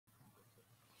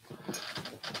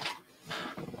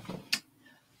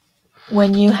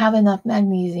When you have enough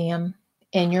magnesium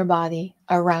in your body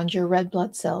around your red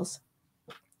blood cells,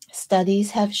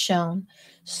 studies have shown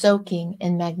soaking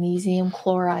in magnesium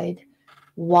chloride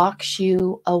walks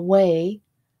you away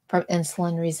from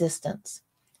insulin resistance.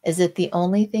 Is it the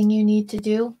only thing you need to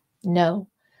do? No,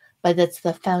 but it's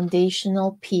the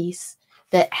foundational piece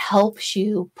that helps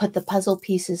you put the puzzle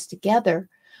pieces together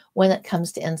when it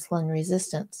comes to insulin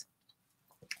resistance.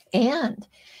 And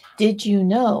did you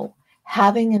know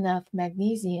having enough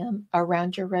magnesium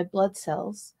around your red blood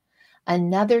cells,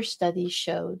 another study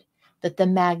showed that the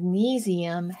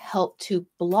magnesium helped to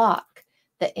block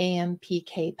the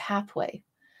AMPK pathway.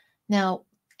 Now,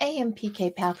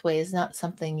 AMPK pathway is not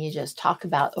something you just talk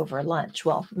about over lunch.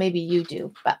 Well, maybe you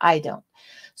do, but I don't.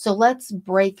 So let's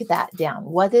break that down.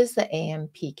 What is the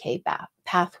AMPK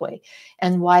pathway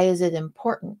and why is it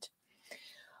important?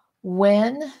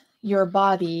 When your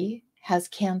body has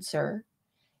cancer,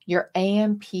 your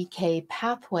AMPK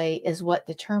pathway is what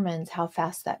determines how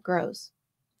fast that grows.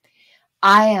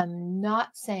 I am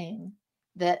not saying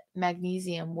that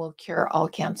magnesium will cure all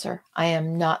cancer. I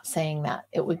am not saying that.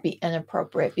 It would be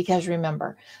inappropriate because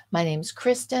remember, my name's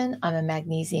Kristen. I'm a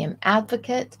magnesium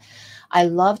advocate. I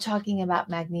love talking about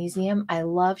magnesium. I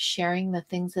love sharing the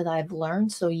things that I've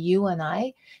learned so you and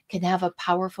I can have a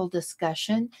powerful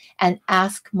discussion and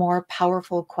ask more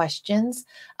powerful questions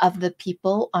of the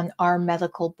people on our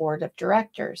medical board of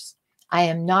directors. I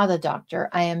am not a doctor.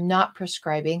 I am not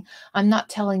prescribing. I'm not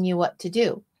telling you what to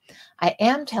do. I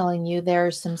am telling you there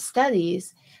are some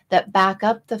studies that back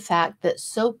up the fact that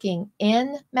soaking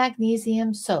in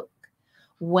magnesium soak,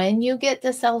 when you get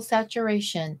to cell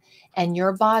saturation and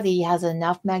your body has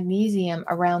enough magnesium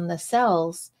around the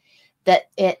cells, that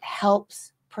it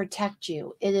helps protect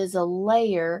you. It is a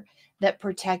layer that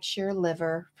protects your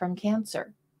liver from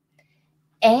cancer.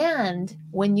 And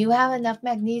when you have enough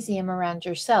magnesium around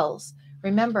your cells,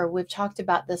 remember, we've talked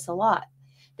about this a lot.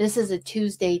 This is a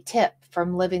Tuesday tip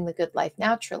from Living the Good Life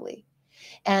Naturally.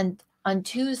 And on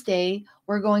Tuesday,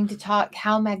 we're going to talk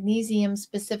how magnesium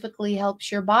specifically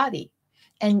helps your body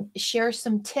and share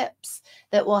some tips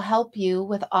that will help you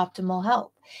with optimal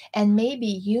health. And maybe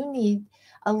you need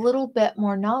a little bit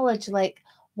more knowledge, like,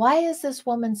 why is this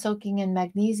woman soaking in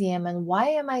magnesium and why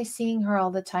am I seeing her all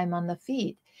the time on the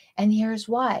feed? And here's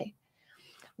why.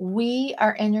 We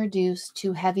are introduced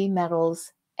to heavy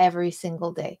metals every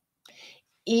single day.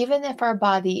 Even if our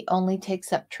body only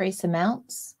takes up trace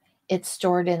amounts, it's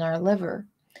stored in our liver.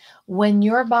 When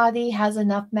your body has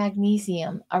enough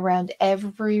magnesium around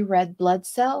every red blood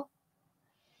cell,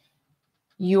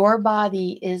 your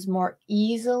body is more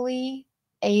easily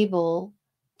able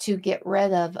to get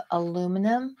rid of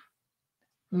aluminum,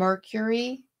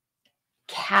 mercury,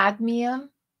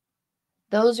 cadmium,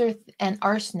 and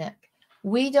arsenic.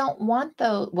 We don't want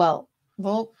those. Well,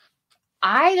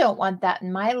 I don't want that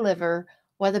in my liver.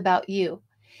 What about you?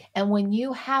 And when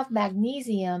you have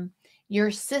magnesium,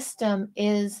 your system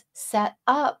is set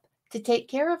up to take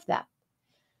care of that.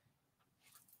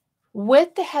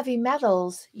 With the heavy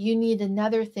metals, you need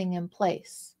another thing in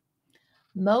place.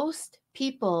 Most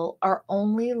people are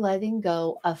only letting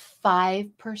go of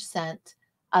 5%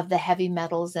 of the heavy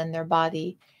metals in their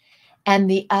body, and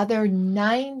the other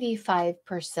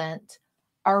 95%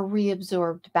 are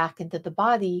reabsorbed back into the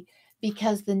body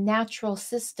because the natural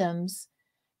systems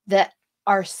that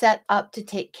are set up to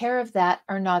take care of that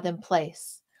are not in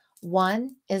place.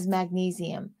 One is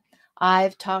magnesium.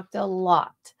 I've talked a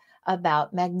lot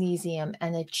about magnesium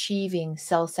and achieving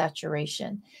cell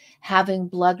saturation, having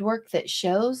blood work that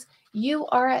shows you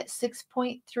are at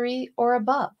 6.3 or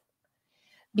above.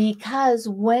 Because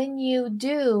when you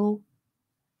do,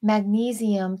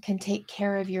 magnesium can take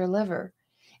care of your liver.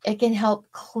 It can help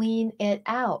clean it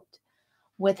out.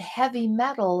 With heavy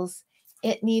metals,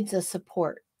 it needs a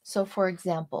support. So, for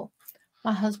example,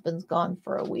 my husband's gone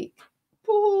for a week.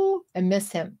 Ooh, I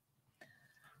miss him.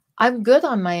 I'm good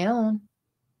on my own.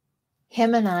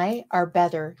 Him and I are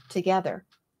better together.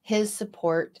 His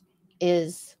support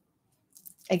is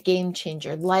a game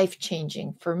changer,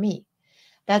 life-changing for me.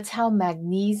 That's how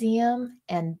magnesium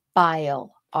and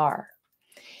bile are.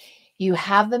 You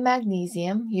have the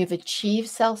magnesium, you've achieved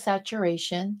cell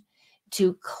saturation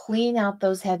to clean out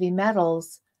those heavy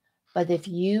metals, but if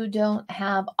you don't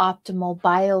have optimal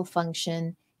bile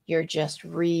function, you're just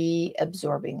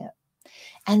reabsorbing it.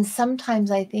 And sometimes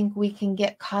I think we can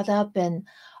get caught up in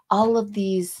all of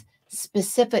these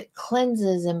specific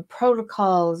cleanses and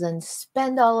protocols and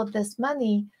spend all of this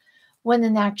money when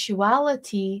in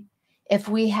actuality, if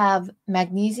we have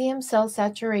magnesium cell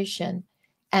saturation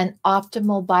and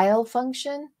optimal bile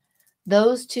function,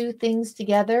 those two things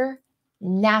together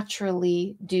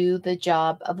naturally do the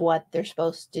job of what they're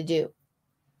supposed to do.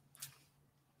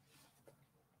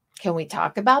 Can we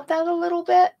talk about that a little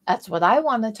bit? That's what I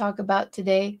want to talk about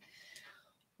today.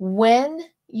 When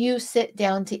you sit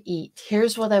down to eat,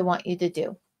 here's what I want you to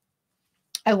do.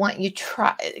 I want you to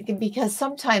try, because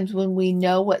sometimes when we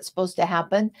know what's supposed to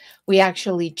happen, we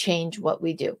actually change what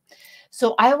we do.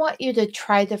 So I want you to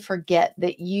try to forget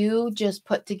that you just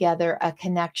put together a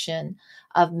connection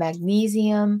of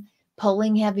magnesium,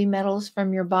 pulling heavy metals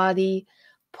from your body,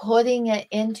 putting it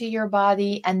into your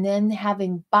body, and then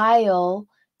having bile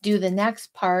do the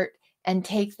next part and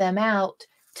take them out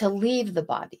to leave the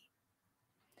body.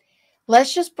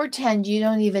 Let's just pretend you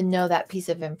don't even know that piece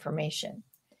of information.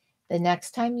 The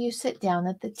next time you sit down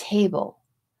at the table,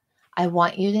 I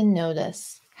want you to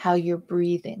notice how you're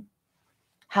breathing.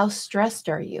 How stressed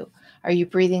are you? Are you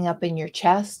breathing up in your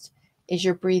chest? Is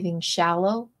your breathing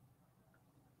shallow?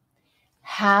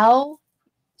 How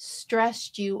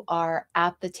stressed you are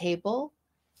at the table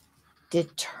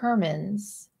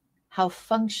determines how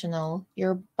functional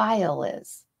your bile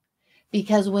is.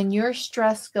 Because when your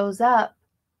stress goes up,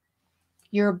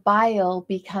 your bile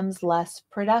becomes less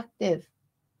productive.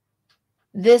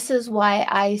 This is why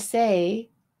I say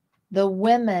the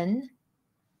women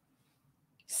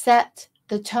set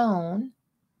the tone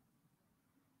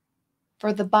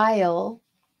for the bile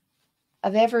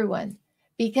of everyone.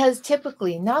 Because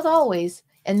typically, not always,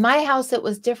 in my house it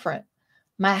was different.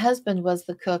 My husband was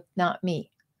the cook, not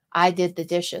me. I did the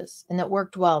dishes, and it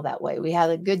worked well that way. We had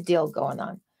a good deal going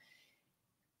on.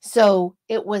 So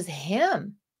it was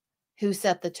him who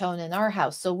set the tone in our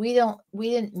house. So we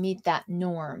didn't meet that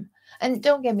norm. And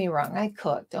don't get me wrong, I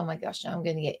cooked. Oh my gosh, now I'm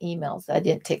going to get emails. I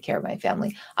didn't take care of my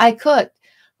family. I cooked.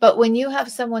 But when you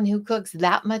have someone who cooks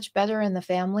that much better in the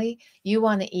family, you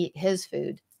want to eat his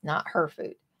food, not her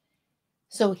food.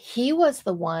 So he was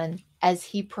the one, as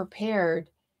he prepared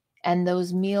and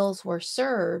those meals were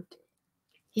served,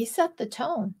 he set the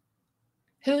tone.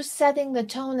 Who's setting the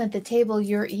tone at the table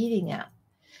you're eating at?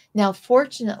 Now,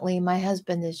 fortunately, my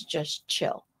husband is just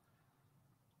chill.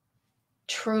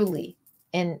 Truly,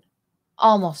 in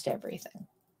almost everything.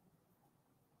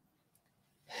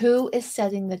 Who is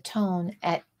setting the tone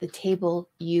at the table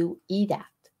you eat at?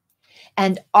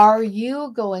 And are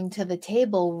you going to the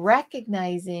table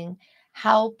recognizing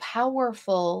how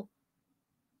powerful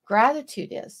gratitude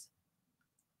is?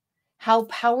 How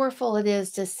powerful it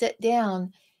is to sit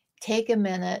down, take a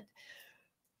minute,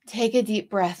 take a deep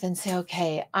breath and say,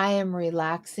 okay, I am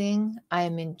relaxing. I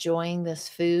am enjoying this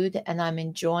food, and I'm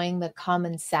enjoying the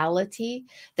commensality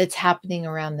that's happening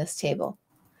around this table.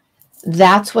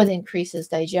 That's what increases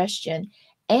digestion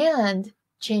and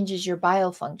changes your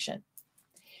bile function.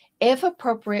 If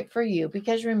appropriate for you,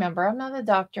 because remember, I'm not a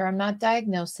doctor, I'm not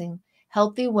diagnosing.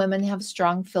 Healthy women have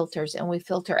strong filters, and we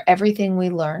filter everything we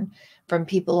learn from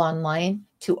people online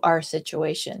to our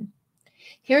situation.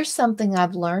 Here's something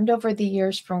I've learned over the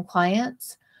years from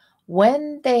clients.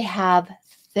 When they have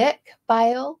thick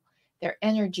bile, their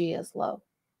energy is low.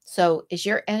 So is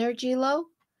your energy low?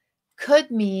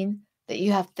 Could mean that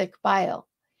you have thick bile.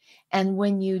 And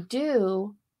when you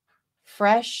do,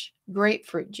 fresh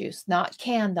grapefruit juice, not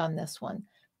canned on this one,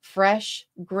 fresh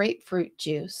grapefruit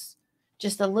juice,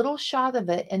 just a little shot of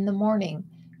it in the morning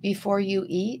before you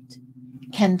eat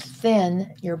can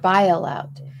thin your bile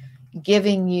out,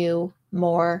 giving you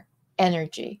more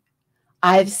energy.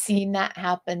 I've seen that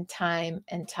happen time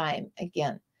and time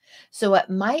again. So it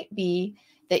might be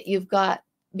that you've got,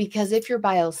 because if your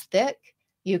bile's thick,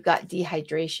 you've got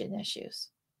dehydration issues.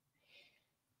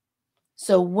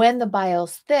 So when the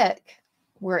bile's thick,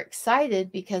 we're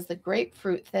excited because the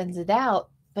grapefruit thins it out,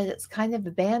 but it's kind of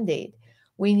a Band-Aid.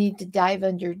 We need to dive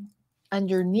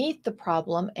underneath the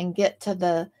problem and get to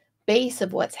the base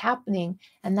of what's happening,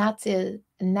 and that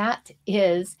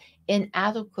is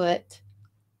inadequate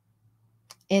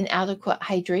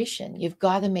hydration. You've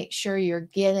got to make sure you're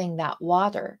getting that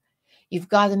water. You've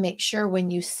got to make sure when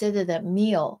you sit at a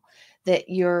meal that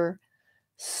you're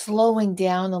slowing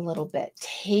down a little bit,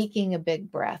 taking a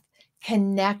big breath,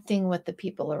 connecting with the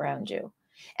people around you.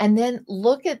 And then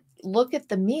look at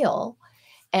the meal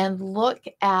and look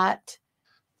at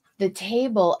the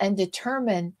table and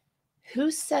determine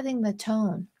who's setting the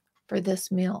tone for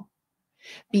this meal.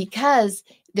 Because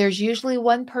there's usually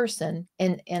one person.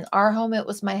 In our home, it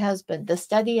was my husband. The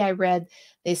study I read,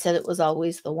 they said it was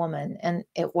always the woman, and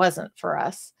it wasn't for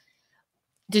us.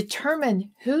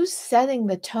 Determine who's setting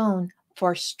the tone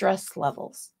for stress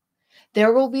levels.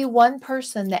 There will be one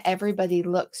person that everybody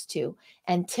looks to,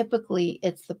 and typically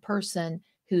it's the person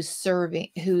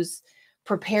who's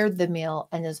prepared the meal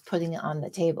and is putting it on the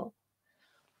table.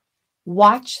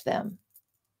 Watch them.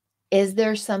 Is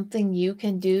there something you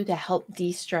can do to help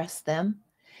de-stress them?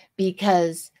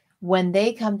 Because when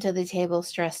they come to the table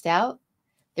stressed out,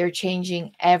 they're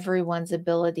changing everyone's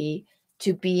ability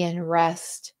to be in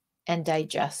rest and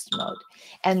digest mode.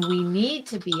 And we need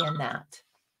to be in that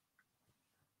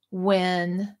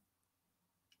when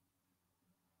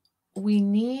we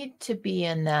need to be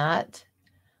in that.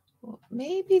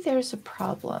 Maybe there's a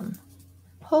problem.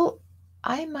 Oh,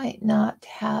 I might not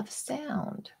have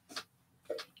sound.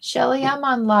 Shelly, I'm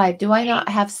on live. Do I not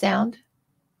have sound?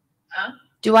 Huh?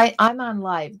 I'm on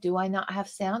live. Do I not have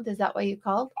sound? Is that what you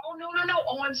called? Oh, no.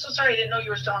 Oh, I'm so sorry. I didn't know you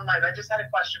were still on live. I just had a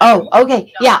question. Oh,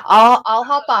 okay. No, yeah, I'll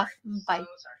hop off. Bye.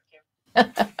 So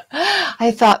sorry.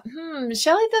 I thought,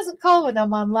 Shelly doesn't call when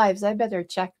I'm on live, so I better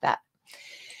check that.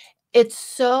 It's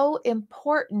so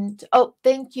important. Oh,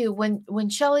 thank you. When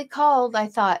Shelly called, I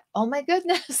thought, oh my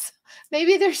goodness,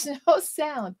 maybe there's no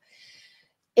sound.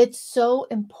 It's so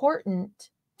important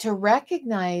to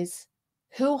recognize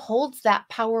who holds that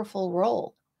powerful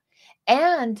role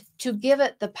and to give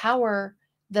it the power,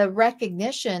 the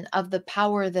recognition of the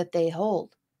power that they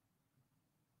hold.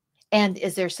 And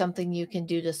is there something you can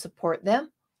do to support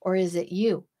them, or is it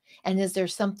you? And is there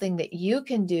something that you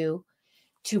can do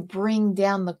to bring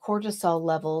down the cortisol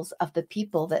levels of the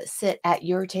people that sit at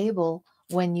your table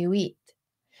when you eat?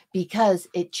 Because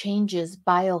it changes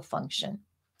bile function.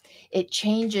 It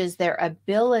changes their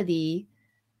ability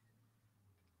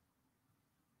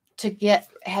to get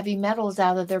heavy metals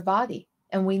out of their body.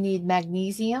 And we need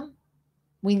magnesium.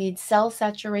 We need cell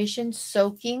saturation,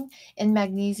 soaking in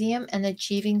magnesium and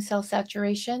achieving cell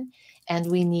saturation. And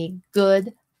we need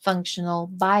good functional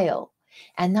bile.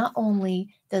 And not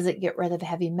only does it get rid of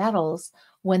heavy metals,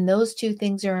 when those two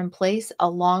things are in place,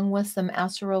 along with some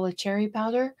acerola cherry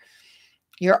powder,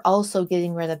 you're also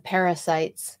getting rid of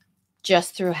parasites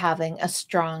just through having a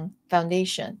strong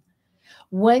foundation.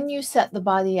 When you set the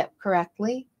body up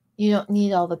correctly, you don't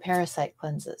need all the parasite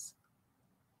cleanses.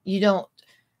 You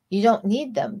don't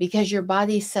need them because your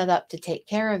body's set up to take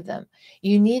care of them.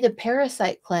 You need a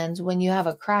parasite cleanse when you have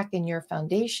a crack in your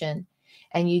foundation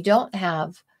and you don't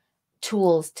have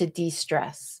tools to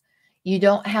de-stress. You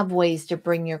don't have ways to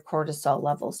bring your cortisol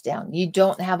levels down. You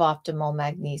don't have optimal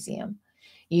magnesium.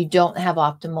 You don't have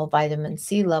optimal vitamin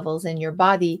C levels in your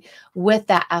body with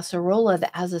that acerola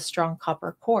that has a strong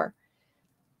copper core.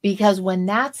 Because when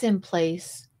that's in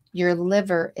place, your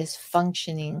liver is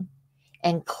functioning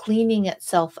and cleaning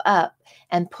itself up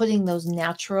and putting those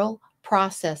natural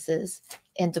processes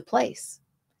into place.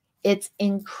 It's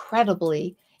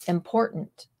incredibly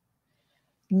important.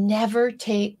 Never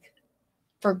take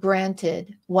for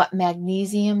granted what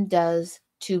magnesium does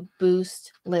to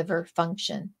boost liver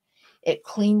function. It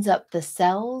cleans up the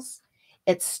cells.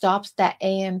 It stops that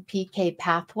AMPK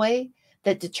pathway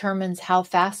that determines how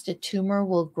fast a tumor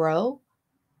will grow.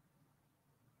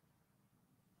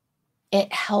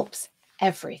 It helps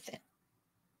everything.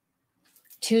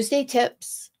 Tuesday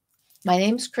tips. My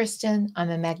name's Kristen. I'm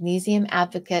a magnesium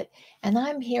advocate, and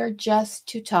I'm here just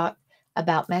to talk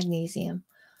about magnesium.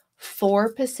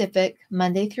 4 Pacific,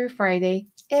 Monday through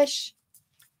Friday-ish.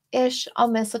 I'll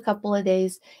miss a couple of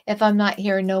days. If I'm not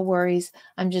here, no worries.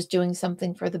 I'm just doing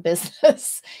something for the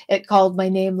business. It called my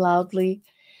name loudly.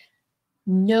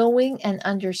 Knowing and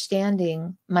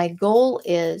understanding, my goal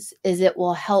is it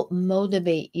will help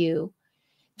motivate you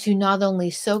to not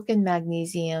only soak in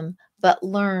magnesium, but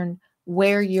learn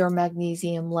where your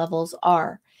magnesium levels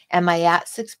are. Am I at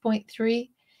 6.3?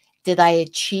 Did I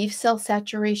achieve cell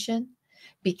saturation?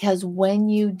 Because when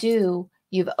you do,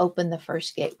 you've opened the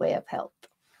first gateway of health.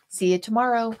 See you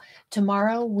tomorrow.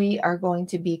 Tomorrow we are going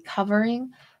to be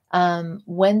covering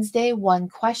Wednesday 1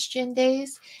 question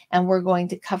days, and we're going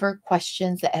to cover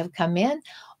questions that have come in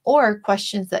or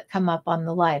questions that come up on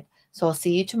the live. So I'll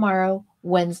see you tomorrow,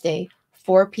 Wednesday,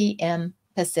 4 p.m.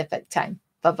 Pacific time.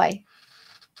 Bye-bye.